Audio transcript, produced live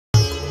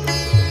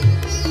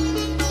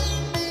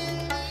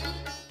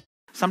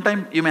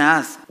Sometimes you may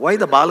ask, why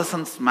the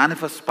Balasants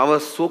manifest power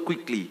so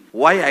quickly?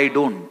 Why I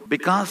don't?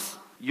 Because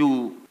you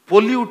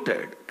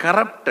polluted,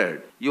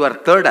 corrupted your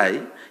third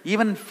eye,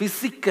 even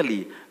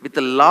physically, with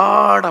a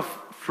lot of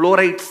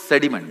fluoride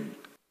sediment.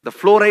 The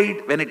fluoride,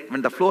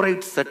 when the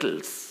fluoride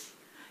settles,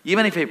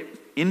 even if I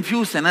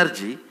infuse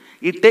energy,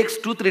 it takes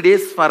 2-3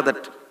 days for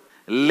that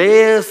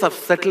layers of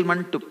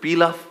settlement to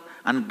peel off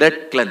and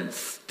get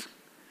cleansed.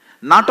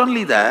 Not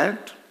only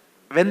that,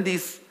 when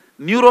these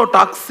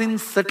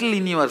neurotoxins settle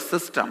in your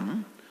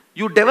system,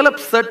 you develop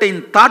certain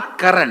thought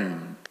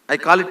current. I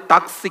call it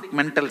toxic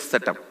mental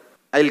setup.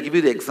 I'll give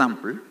you the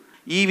example.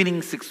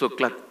 Evening 6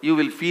 o'clock, you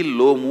will feel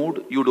low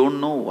mood, you don't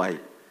know why.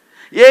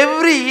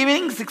 Every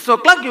evening 6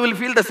 o'clock, you will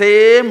feel the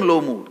same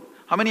low mood.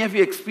 How many of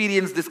you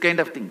experience this kind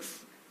of things?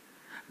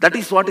 That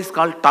is what is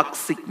called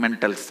toxic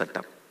mental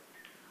setup.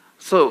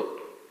 So,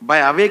 by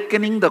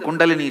awakening the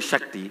Kundalini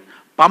Shakti,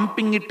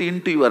 pumping it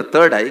into your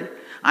third eye,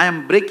 I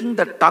am breaking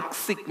the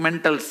toxic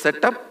mental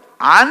setup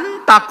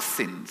and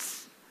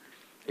toxins.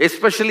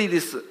 Especially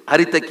this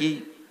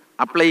Haritaki,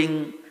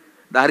 applying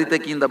the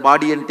Haritaki in the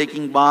body and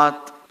taking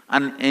bath,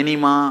 and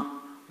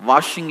enema,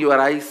 washing your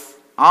eyes.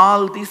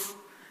 All this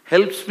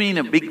helps me in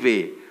a big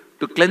way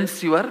to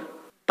cleanse your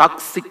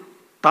toxic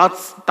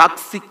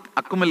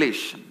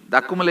accumulation. The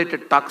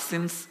accumulated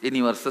toxins in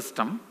your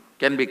system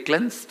can be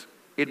cleansed.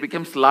 It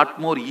becomes a lot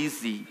more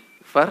easy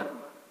for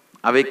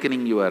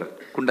awakening your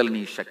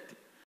Kundalini Shakti.